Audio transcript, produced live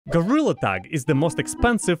Gorilla Tag is the most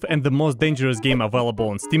expensive and the most dangerous game available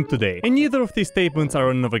on Steam today, and neither of these statements are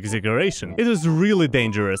an exaggeration. It is really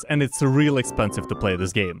dangerous and it's really expensive to play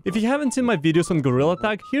this game. If you haven't seen my videos on Gorilla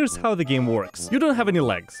Tag, here's how the game works. You don't have any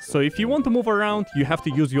legs, so if you want to move around, you have to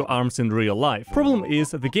use your arms in real life. Problem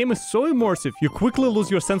is, the game is so immersive, you quickly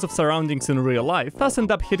lose your sense of surroundings in real life, thus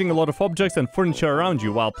end up hitting a lot of objects and furniture around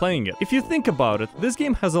you while playing it. If you think about it, this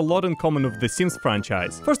game has a lot in common with the Sims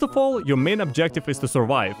franchise. First of all, your main objective is to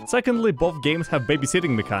survive. Secondly, both games have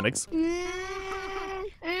babysitting mechanics.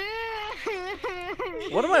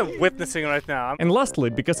 What am I witnessing right now? And lastly,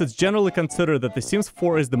 because it's generally considered that The Sims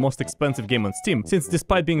 4 is the most expensive game on Steam, since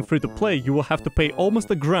despite being free to play, you will have to pay almost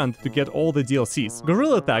 $1,000 to get all the DLCs.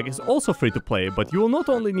 Gorilla Tag is also free to play, but you will not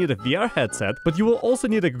only need a VR headset, but you will also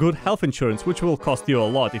need a good health insurance, which will cost you a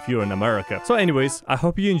lot if you're in America. So anyways, I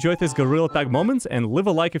hope you enjoyed these Gorilla Tag moments, and leave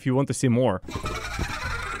a like if you want to see more.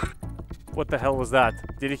 What the hell was that?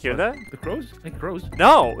 Did you hear that? The crows? Like crows?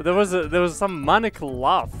 No, there was some manic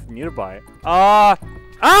laugh nearby.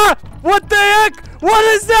 What the heck? What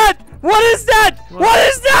is that? What is that? What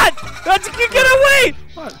is that? Get away!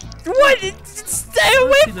 What? Stay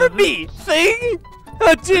away from me, thing!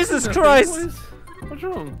 Oh, Jesus Christ! What's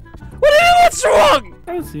wrong? What do you mean, what's wrong?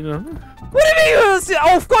 I don't see nothing. What do you mean you don't see?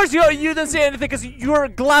 Oh, of course you didn't see anything because your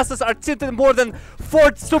glasses are tinted more than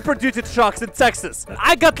 4 Super Duty trucks in Texas.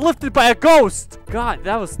 I got lifted by a ghost. God,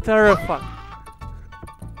 that was terrifying.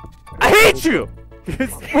 I hate you! You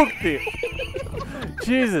spooked me.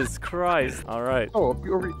 Jesus Christ. Alright. Oh,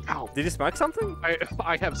 you're... Ow. Did you smack something?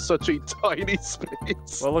 I have such a tiny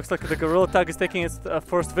space. Well, looks like the Gorilla Tag is taking its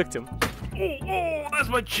first victim. Oh, that's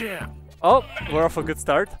my chair. Oh, we're off a good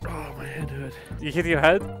start. Oh, my head hurt. You hit your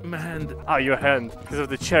head? My hand. Oh, your hand. Because of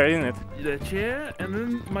the chair, isn't it? The chair, and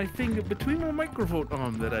then my finger between my microphone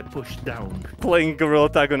arm that I pushed down. Playing Gorilla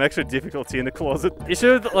Tag on extra difficulty in the closet. You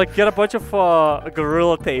should, like, get a bunch of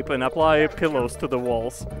Gorilla Tape and apply pillows to the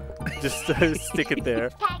walls. Just stick it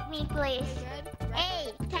there. Tag me, please.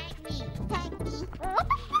 Hey, tag me. Tag me.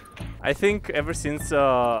 I think ever since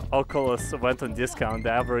Oculus went on discount, the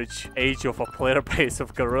average age of a player base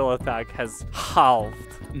of Gorilla Tag has halved.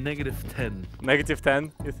 -10.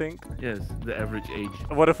 -10, you think? Yes, the average age.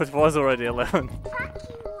 What if it was already 11?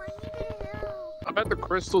 I bet the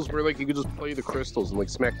crystals where like you could just play the crystals and like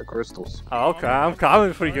smack the crystals. Oh, okay, I'm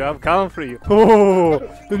coming for you. I'm coming for you. Oh,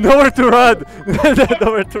 nowhere to run.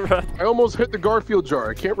 Nowhere to run. I almost hit the Garfield jar.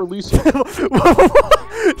 I can't release it.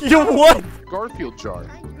 You what? Garfield jar.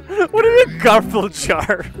 What do you mean Garfield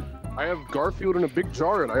jar? I have Garfield in a big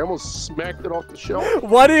jar and I almost smacked it off the shelf.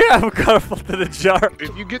 Why do you have Garfield in a jar?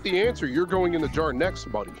 If you get the answer, you're going in the jar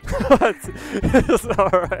next, buddy. What? It's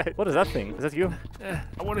alright. What is that thing? Is that you?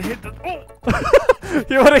 I want to hit the... Oh!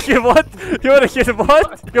 You want to hit what? You want to hit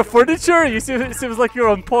what? Your furniture? It seems like you're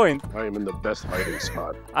on point. I am in the best hiding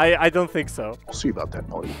spot. I don't think so. We'll see about that,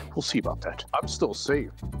 buddy. We'll see about that. I'm still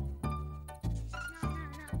safe.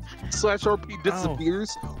 Slash RP disappears.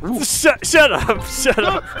 Shut up! Shut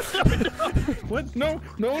up! What? No,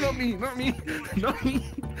 not me, not me, not me.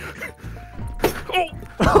 Oh!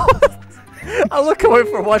 I'll look away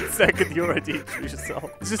for 1 second. You already introduced yourself.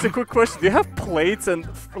 Just a quick question: do you have plates and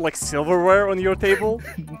like silverware on your table?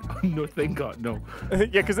 No, thank God, no.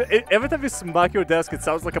 Yeah, because every time you smack your desk, it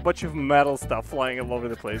sounds like a bunch of metal stuff flying all over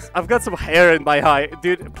the place. I've got some hair in my eye,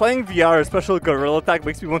 dude. Playing VR, especially Gorilla Tag,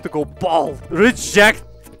 makes me want to go bald. Reject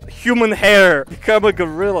human hair. Become a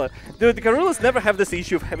gorilla. Dude, the gorillas never have this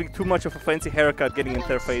issue of having too much of a fancy haircut getting into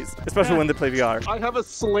their face, especially when they play VR. I have a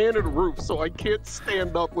slanted roof, so I can't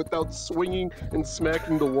stand up without swinging and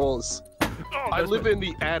smacking the walls. I live in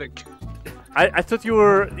the attic. I thought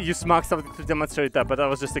you smacked something to demonstrate that, but that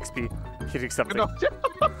was just XP hitting something. No.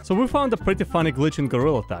 So we found a pretty funny glitch in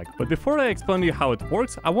Gorilla Tag, but before I explain to you how it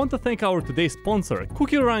works, I want to thank our today's sponsor,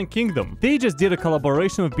 Cookie Run Kingdom. They just did a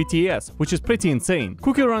collaboration with BTS, which is pretty insane.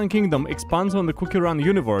 Cookie Run Kingdom expands on the Cookie Run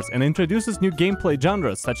universe and introduces new gameplay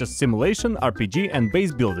genres such as simulation, RPG, and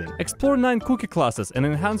base building. Explore 9 cookie classes and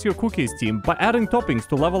enhance your cookies team by adding toppings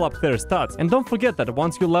to level up their stats. And don't forget that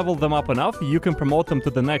once you level them up enough, you can promote them to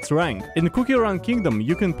the next rank. In Cookie Run Kingdom,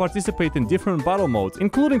 you can participate in different battle modes,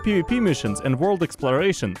 including PvP missions and world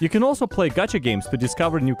exploration. You can also play gacha games to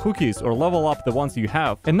discover new cookies or level up the ones you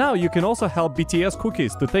have. And now you can also help BTS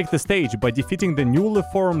Cookies to take the stage by defeating the newly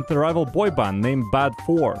formed rival boy band named Bad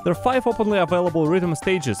 4. There are 5 openly available rhythm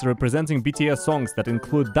stages representing BTS songs that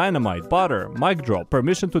include Dynamite, Butter, Mic Drop,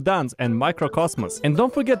 Permission to Dance, and Microcosmos. And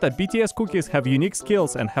don't forget that BTS Cookies have unique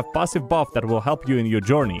skills and have passive buff that will help you in your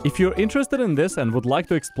journey. If you're interested in this and would like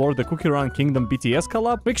to explore the Cookie Run Run Kingdom BTS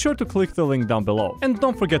collab, make sure to click the link down below. And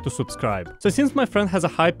don't forget to subscribe. So since my friend has a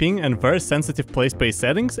high ping and very sensitive play space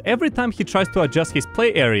settings, every time he tries to adjust his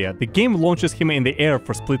play area, the game launches him in the air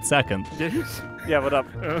for a split second. Yes. Yeah, what up?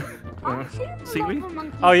 See me?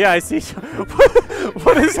 Oh yeah, I see.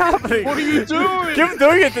 What is happening? What are you doing? Keep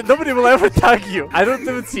doing it and nobody will ever tag you. I don't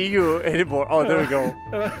even see you anymore. Oh, there we go.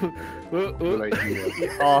 Good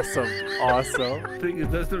idea. Awesome. Awesome. Thing is,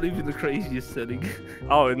 that's not even the craziest setting.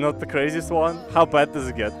 Oh, not the craziest one? How bad does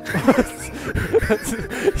it get?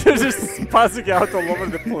 You're just passing out all over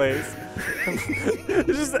the place.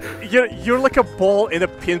 It's just, you're like a ball in a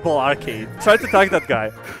pinball arcade. Try to tag that guy.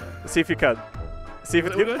 See if you can. See if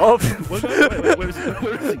it can. Oh! Where is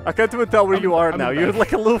he? I can't even tell where you are I'm now. back. You're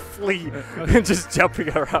like a little flea, just jumping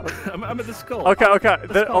around. I'm at the skull. Okay, okay.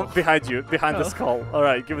 skull. Behind you, behind the Oh. skull. All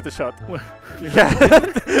right, give it a shot. What? Yeah,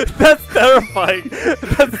 that's terrifying.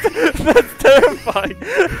 That's terrifying.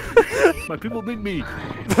 My people need me.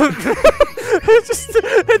 it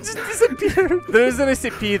just disappeared. There is an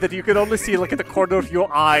SCP that you can only see like at the corner of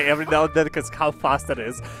your eye every now and then because how fast it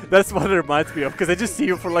is. That's what it reminds me of because I just see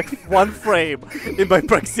you for like one frame in my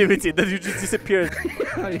proximity and then you just disappeared.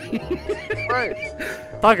 Right.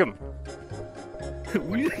 Tag him.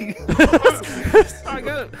 Really? I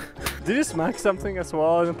got it. Did you smack something as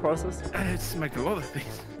well in the process? I smacked a lot of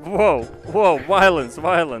things. Whoa, whoa, violence,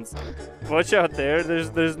 violence. Watch out there.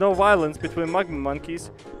 There's no violence between magma monkeys.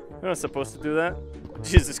 You're not supposed to do that.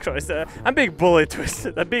 Jesus Christ, I'm being bullied,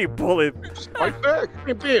 Twisted. I'm being bullied. Fight back.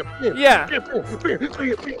 Bam, bam, bam, Yeah. bam, bam, bam,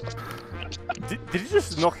 bam, bam. Did you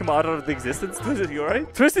just knock him out of existence, Twisted? You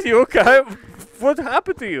alright? Twisted, you okay? What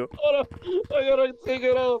happened to you? I gotta take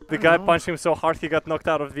it out. The guy punched him so hard he got knocked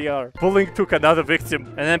out of VR. Bullying took another victim.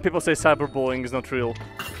 And then people say cyberbullying is not real.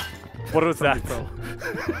 What was that? Fell.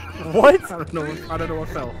 What? I don't know what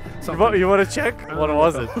fell. You want to check? What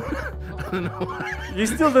was it? I don't know. You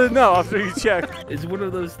still didn't know after you checked. It's one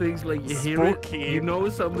of those things like you hear Spooky. it, you know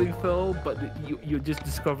something fell, but you just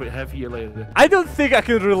discover it half a year later. I don't think I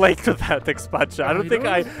can relate to that expansion. I don't You think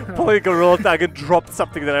I don't? played Gorilla Tag and dropped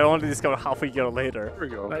something that I only discovered half a year later. There we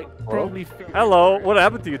go. Like Well, probably. Hello, what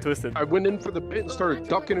happened to you, Twisted? I went in for the pit and started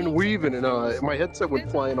ducking and weaving, and my headset went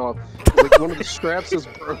flying off. Like one of the straps is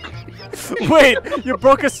broke. Wait, you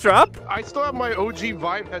broke a strap? I still have my OG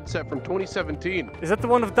Vive headset from 2017. Is that the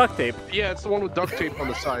one with duct tape? Yeah, it's the one with duct tape on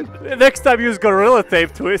the side. Next time use Gorilla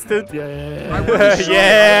Tape, Twisted. Yeah. I wasn't sure.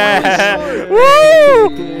 Yeah! I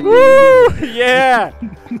wasn't Woo! Woo! Yeah!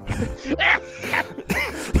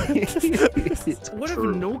 What if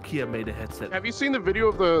True. Nokia made a headset? Have you seen the video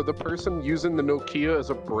of the person using the Nokia as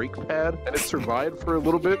a brake pad and it survived for a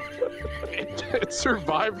little bit? It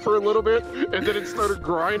survived for a little bit and then it started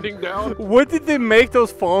grinding down. What did they make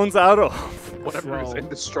those phones out of? Whatever is Wow.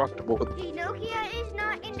 indestructible. The Nokia is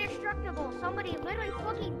not indestructible. Somebody literally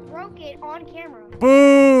fucking broke it on camera.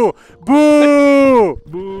 Boo! Boo!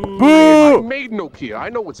 Boo. I Boo! made Nokia. I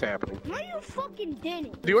know what's happening. No, you fucking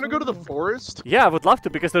didn't. Do you want to go to the forest? Yeah, I would love to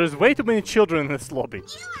because there's way too many children in this lobby. You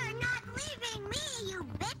are not leaving me, you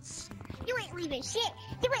bitch. You ain't leaving shit.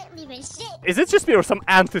 You ain't leaving shit. Is it just me or some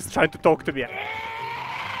ant is trying to talk to me?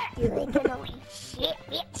 You ain't gonna leave shit,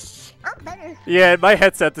 bitch. I'm better. Yeah, my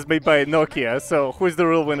headset is made by Nokia, so who's the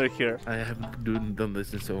real winner here? I haven't done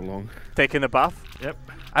this in so long. Taking a bath? Yep.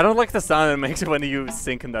 I don't like the sound it makes when you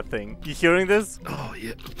sink in that thing. You hearing this? Oh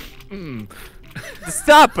yeah.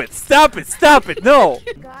 Stop it! Stop it! Stop it! No!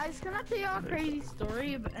 Guys, can I tell y'all a crazy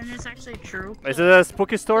story? And it's actually true. Is it a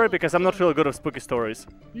spooky story? Because I'm not really good at spooky stories.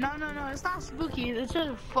 No, it's not spooky. It's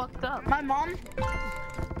just fucked up. My mom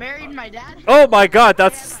married my dad. Oh my god,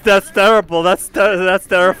 that's terrible. That's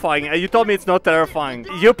terrifying. You told me it's not terrifying.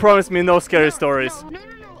 You promised me no scary stories. No.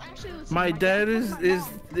 Actually, listen, My dad is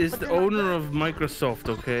the owner of Microsoft,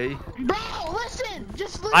 okay? Bro, listen.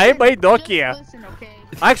 Just listen. I made Nokia. Just listen, okay?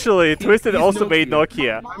 Actually, Twisted He's also made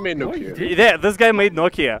Nokia. I made Nokia. Yeah, this guy made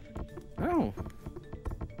Nokia. Oh.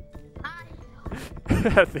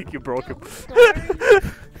 I think you broke him.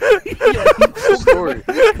 Story.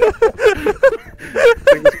 I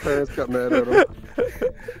think his parents got mad at him.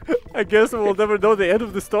 I guess we'll never know the end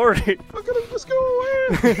of the story. Look at him just go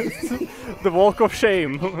away. The walk of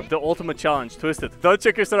shame. The ultimate challenge. Twisted. Don't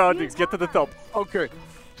check your surroundings. Get to the top. Okay.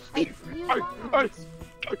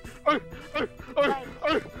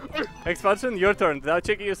 Expansion, your turn. Now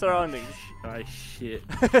checking your surroundings. Ah, shit.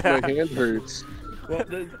 My hand hurts.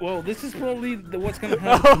 Well, this is probably what's gonna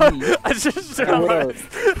happen to me. I just realized.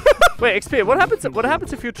 Wait, XP, what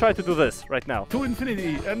happens if you try to do this right now? To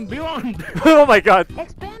infinity and beyond. Oh my god.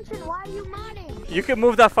 Expansion, why are you modding? You can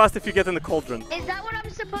move that fast if you get in the cauldron. Is that what I'm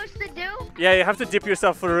I'm supposed to do? Yeah, you have to dip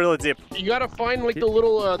yourself for a real dip. You gotta find like the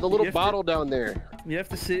little have bottle down there. You have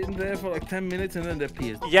to sit in there for like 10 minutes and then it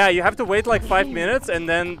appears. Yeah, you have to wait like 5 minutes and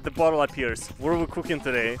then the bottle appears. What are we cooking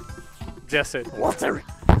today? Jesse. Walter,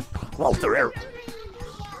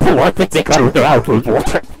 I think they got her out with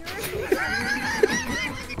water.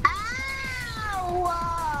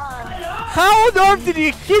 How on earth did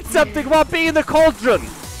you hit something while being in the cauldron?